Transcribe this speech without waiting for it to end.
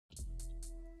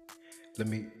Let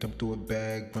me thumb through a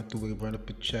bag, run through it, run up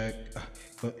a check.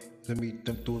 Let me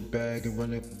thumb through a bag and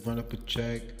run up a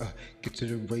check. Get to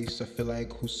the race, I feel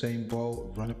like Hussein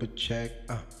Bolt, run up a check.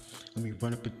 Let me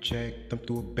run up a check, thumb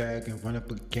through a bag and run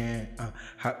up again.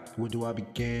 Where do I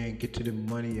begin? Get to the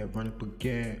money, I run up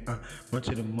again. Run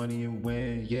to the money and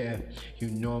win, yeah. You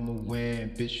know I'ma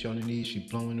win. Bitch on the knees, she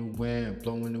blowing the wind,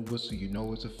 blowing the whistle, you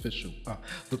know it's official.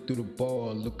 Look through the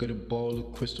ball, look at the ball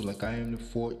of crystal like I am the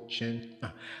fortune.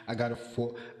 I got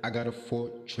a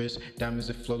fortress. Diamonds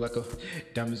that flow like a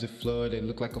diamonds that flood. They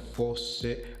look like a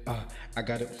faucet. I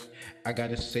got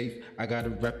a safe. I gotta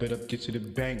wrap it up, get to the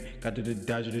bank. Got to the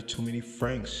Dodger, the too many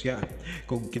francs. Yeah,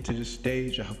 go get to the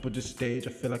stage. I hop on the stage.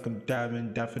 I feel like I'm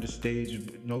diving, dive for the stage.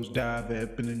 Nose dive,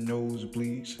 up in the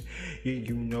nosebleeds. Yeah,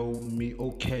 you know me.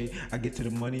 Okay, I get to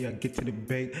the money. I get to the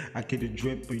bank. I get a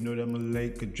drip, but you know that I'm a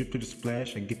lake. A drip to the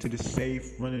splash. I get to the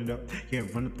safe, run it up. Yeah,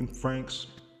 run up them francs.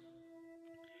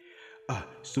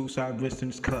 Suicide wrist in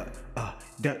his cut.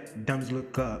 Diamonds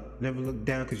look up, never look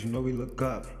down, cause you know we look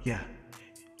up. Yeah,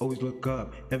 always look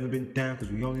up, never been down, cause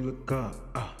we only look up.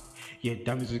 Yeah,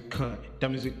 diamonds are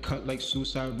cut like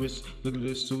suicide wrists. Look at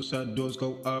the suicide doors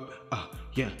go up.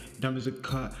 Yeah, diamonds are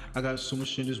cut. I got so much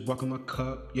shit just walk in my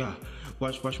cup. Yeah,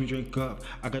 watch me drink up.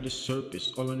 I got the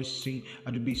surface all on the scene.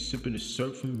 I do be sipping the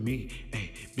syrup for me.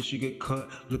 Hey, bitch, you get cut.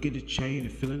 Look at the chain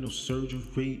and feeling no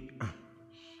surgery.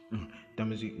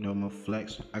 Diamonds, you know my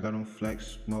flex. I got on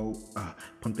flex mode.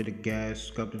 Pump to the gas,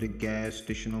 scrub to the gas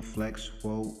station on flex.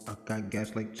 Whoa, I got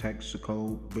gas like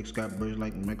Texaco. Bricks got birds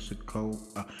like Mexico.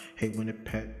 Hate when the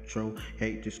petrol.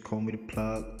 Hey, just call me the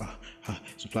plug.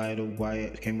 Supply the wire.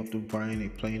 Came up the wire. They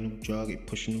playing no drug. They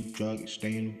pushing no drug. They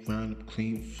staying around.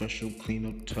 Clean, fresh, clean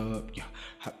up tub. Yeah,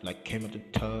 hot like came out the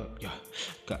tub. Yeah,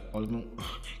 got all of them.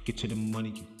 Get to the money,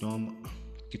 you know I'm.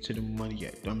 Get to the money,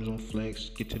 yeah, diamonds on flex.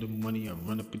 Get to the money, I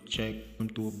run up a check. Run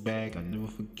through a bag, I never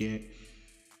forget.